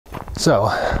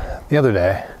So, the other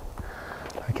day,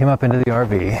 I came up into the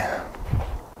RV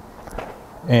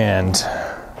and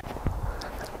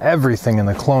everything in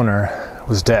the cloner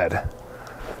was dead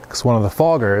because one of the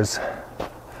foggers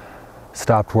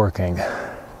stopped working.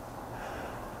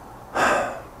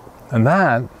 And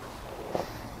that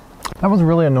was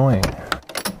really annoying.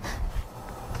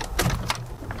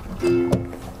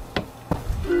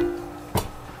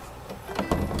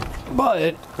 But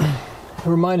it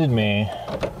reminded me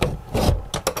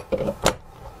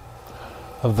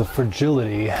of the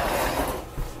fragility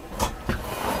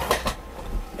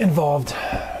involved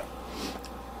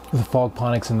with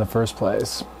Fogponics in the first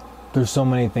place. There's so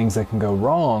many things that can go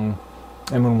wrong,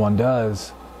 and when one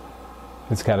does,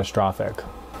 it's catastrophic.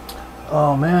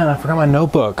 Oh man, I forgot my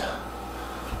notebook.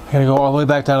 I gotta go all the way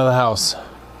back down to the house.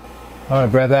 All right,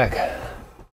 right back.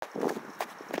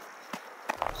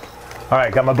 All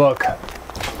right, got my book.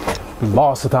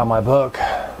 Lost without my book.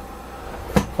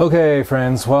 Okay,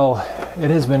 friends, well, it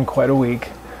has been quite a week.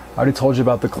 I already told you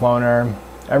about the cloner.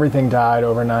 Everything died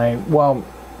overnight. Well,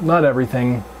 not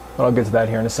everything, but I'll get to that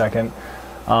here in a second.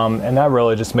 And that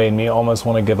really just made me almost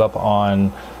want to give up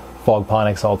on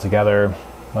Fogponics altogether.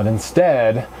 But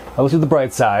instead, I looked at the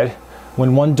bright side.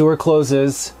 When one door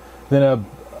closes, then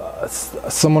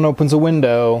someone opens a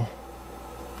window.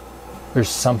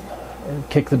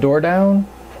 Kick the door down.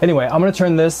 Anyway, I'm going to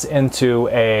turn this into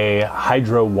a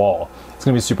hydro wall. It's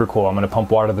going to be super cool. I'm going to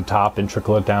pump water to the top and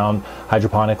trickle it down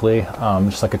hydroponically,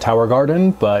 just like a tower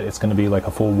garden, but it's going to be like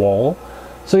a full wall.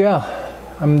 So yeah,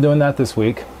 I'm doing that this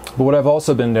week. But what I've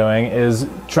also been doing is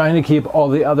trying to keep all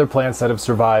the other plants that have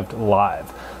survived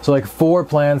alive. So like 4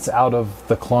 plants out of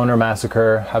the cloner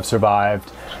massacre have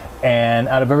survived. And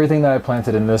out of everything that I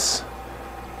planted in this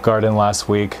garden last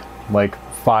week, like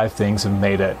 5 things have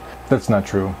made it. That's not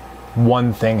true.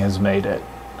 1 thing has made it.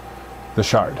 The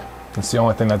shard. It's the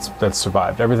only thing that's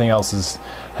survived. Everything else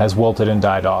has wilted and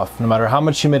died off. No matter how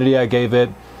much humidity I gave it,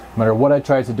 no matter what I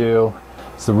tried to do,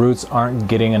 the roots aren't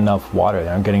getting enough water. They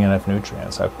aren't getting enough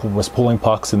nutrients. I was pulling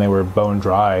pucks and they were bone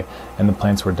dry and the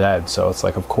plants were dead. So it's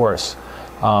like, of course.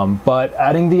 But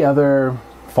adding the other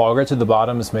fogger to the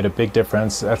bottom has made a big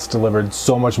difference. That's delivered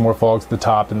so much more fog to the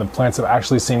top, and the plants have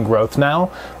actually seen growth now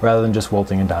rather than just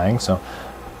wilting and dying. So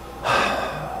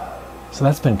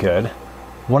that's been good.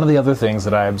 One of the other things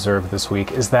that I observed this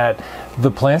week is that the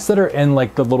plants that are in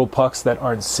like the little pucks that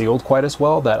aren't sealed quite as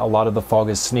well, that a lot of the fog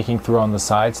is sneaking through on the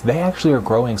sides, they actually are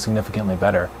growing significantly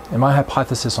better. And my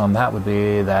hypothesis on that would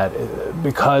be that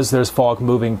because there's fog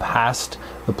moving past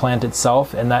the plant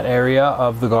itself in that area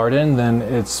of the garden, then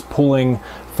it's pulling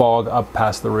fog up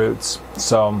past the roots.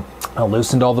 So I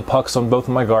loosened all the pucks on both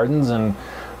of my gardens and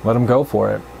let them go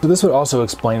for it. So this would also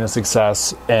explain the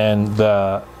success in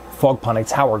the Fogponic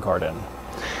tower garden,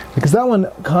 because that one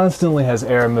constantly has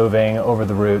air moving over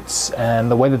the roots,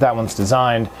 and the way that one's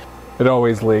designed, it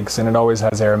always leaks and it always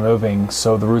has air moving,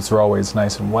 so the roots are always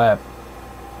nice and wet.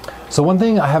 So one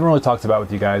thing I haven't really talked about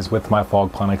with you guys with my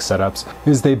Fogponic setups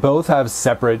is they both have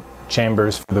separate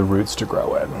chambers for the roots to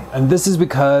grow in. And this is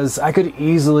because I could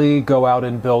easily go out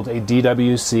and build a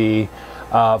DWC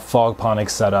Fogponic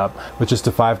setup with just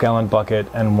a 5-gallon bucket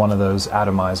and one of those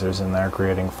atomizers in there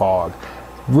creating fog.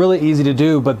 Really easy to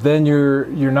do, but then you're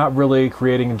not really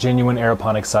creating a genuine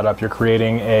aeroponic setup. You're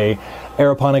creating a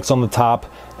aeroponics on the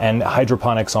top and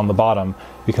hydroponics on the bottom,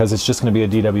 because it's just going to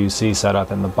be a DWC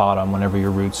setup in the bottom whenever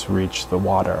your roots reach the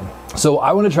water. So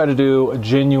I want to try to do a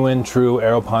genuine, true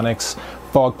aeroponics,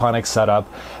 Fogponic setup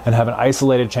and have an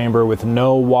isolated chamber with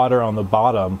no water on the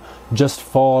bottom, just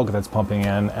fog that's pumping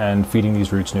in and feeding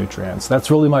these roots nutrients.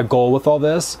 That's really my goal with all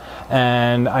this,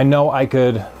 and I know I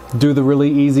could do the really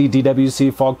easy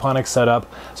DWC Fogponic setup,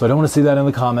 so I don't want to see that in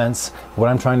the comments. What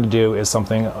I'm trying to do is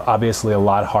something obviously a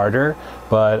lot harder,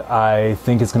 but I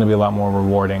think it's going to be a lot more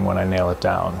rewarding when I nail it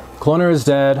down. Cloner is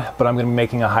dead, but I'm going to be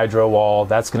making a hydro wall.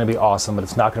 That's going to be awesome, but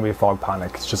it's not going to be a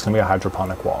Fogponic. It's just going to be a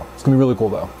hydroponic wall. It's going to be really cool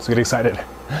though, so get excited.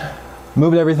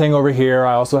 Moved everything over here.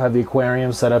 I also have the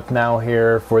aquarium set up now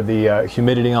here for the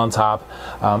humidity on top.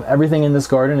 Everything in this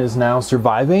garden is now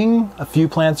surviving. A few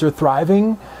plants are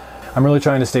thriving. I'm really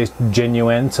trying to stay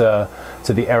genuine to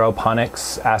the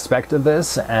aeroponics aspect of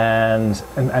this, and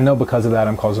I know because of that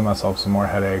I'm causing myself some more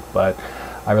headache, but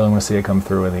I really want to see it come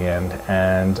through in the end,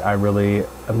 and I really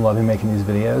am loving making these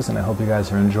videos, and I hope you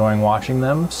guys are enjoying watching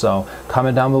them. So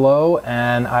comment down below,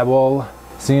 and I will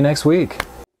see you next week.